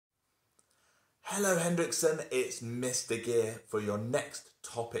Hello Hendrickson, it's Mr. Gear for your next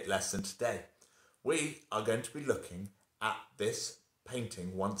topic lesson today. We are going to be looking at this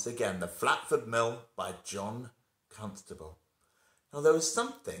painting once again, the Flatford Mill by John Constable. Now there was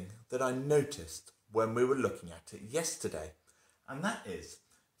something that I noticed when we were looking at it yesterday, and that is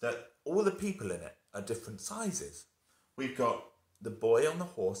that all the people in it are different sizes. We've got the boy on the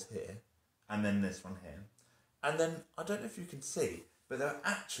horse here, and then this one here, and then I don't know if you can see, but there are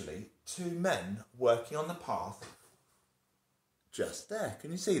actually two men working on the path just there.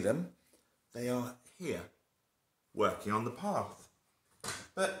 Can you see them? They are here working on the path.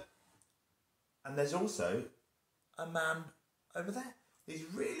 And there's also a man over there. He's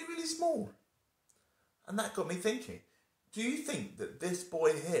really, really small. And that got me thinking, do you think that this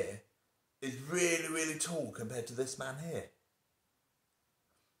boy here is really, really tall compared to this man here?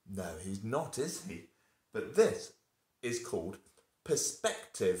 No, he's not, is he? But this is called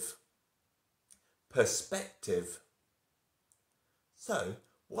perspective. Perspective. So,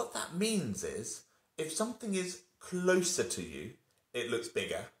 what that means is, if something is closer to you, it looks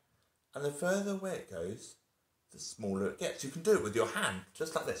bigger, and the further away it goes, the smaller it gets. You can do it with your hand,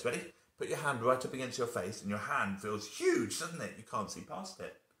 just like this. Ready? Put your hand right up against your face, and your hand feels huge, doesn't it? You can't see past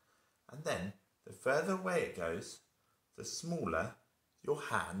it. And then, the further away it goes, the smaller your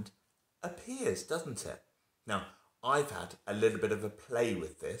hand appears, doesn't it? Now, I've had a little bit of a play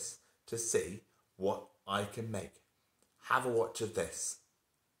with this to see what I can make. Have a watch of this.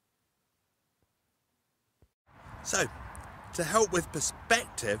 So, to help with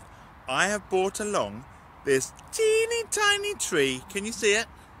perspective, I have brought along this teeny tiny tree. Can you see it?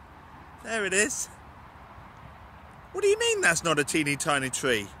 There it is. What do you mean that's not a teeny tiny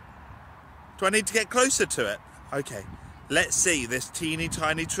tree? Do I need to get closer to it? Okay, let's see this teeny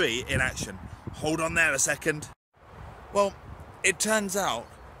tiny tree in action. Hold on there a second. Well, it turns out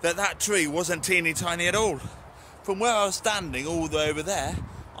that that tree wasn't teeny tiny at all. From where I was standing all the way over there,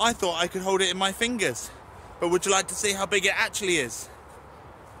 I thought I could hold it in my fingers. But would you like to see how big it actually is?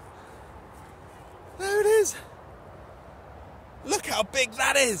 There it is. Look how big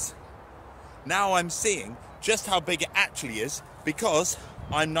that is. Now I'm seeing just how big it actually is because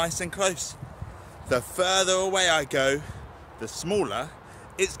I'm nice and close. The further away I go, the smaller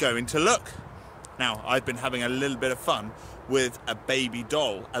it's going to look. Now, I've been having a little bit of fun with a baby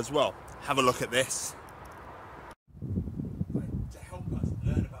doll as well. Have a look at this. To help us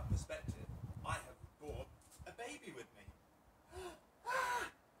learn about perspective, I have brought a baby with me.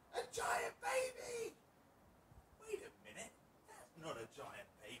 A giant baby! Wait a minute, that's not a giant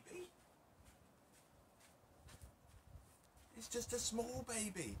baby. It's just a small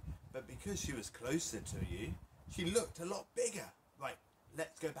baby. But because she was closer to you, she looked a lot bigger. Right,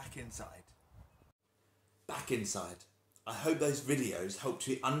 let's go back inside. Back inside. I hope those videos helped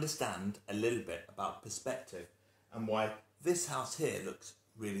you understand a little bit about perspective and why this house here looks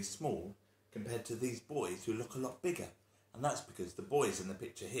really small compared to these boys who look a lot bigger. And that's because the boys in the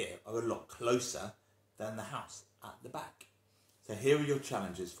picture here are a lot closer than the house at the back. So here are your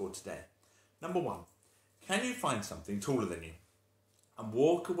challenges for today. Number 1, can you find something taller than you and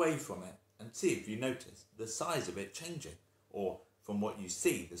walk away from it and see if you notice the size of it changing, or from what you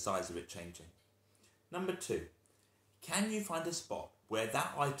see, the size of it changing? Number 2, can you find a spot where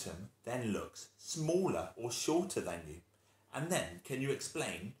that item then looks smaller or shorter than you? And then can you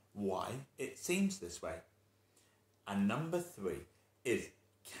explain why it seems this way? And number 3 is,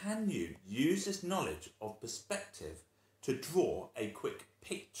 can you use this knowledge of perspective to draw a quick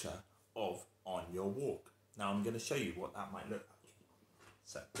picture of on your walk? Now I'm going to show you what that might look like.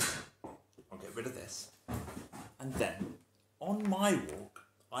 So I'll get rid of this. And then on my walk,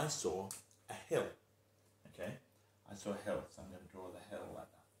 I saw a hill. Okay, I saw a hill, so I'm going to draw the hill like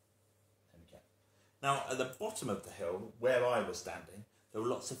that. There we go. Now, at the bottom of the hill, where I was standing, there were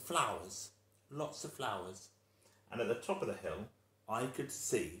lots of flowers. Lots of flowers. And at the top of the hill, I could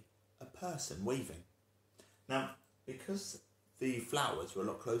see a person waving. Now, because the flowers were a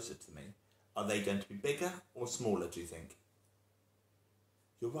lot closer to me, are they going to be bigger or smaller, do you think?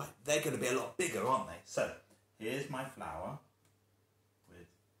 You're right, they're going to be a lot bigger, aren't they? So, here's my flower with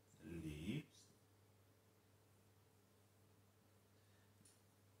leaves.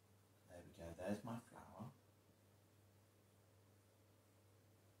 There's my flower.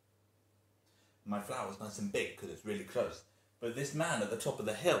 My flower's nice and big because it's really close. But this man at the top of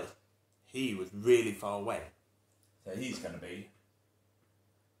the hill, he was really far away. So he's going to be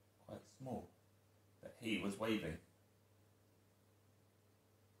quite small. But he was waving.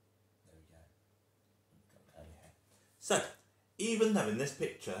 There we go. Got curly hair. So, even though in this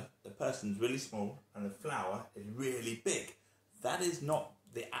picture the person's really small and the flower is really big, that is not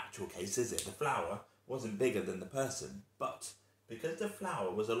the actual case, is it? The flower wasn't bigger than the person, but because the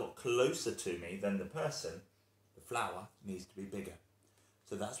flower was a lot closer to me than the person, the flower needs to be bigger.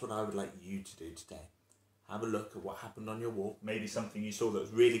 So that's what I would like you to do today. Have a look at what happened on your walk, maybe something you saw that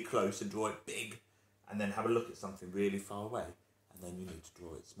was really close and draw it big, and then have a look at something really far away, and then you need to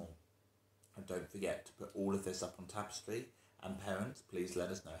draw it small. And don't forget to put all of this up on Tapestry, and parents, please let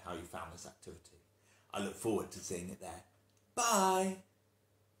us know how you found this activity. I look forward to seeing it there. Bye!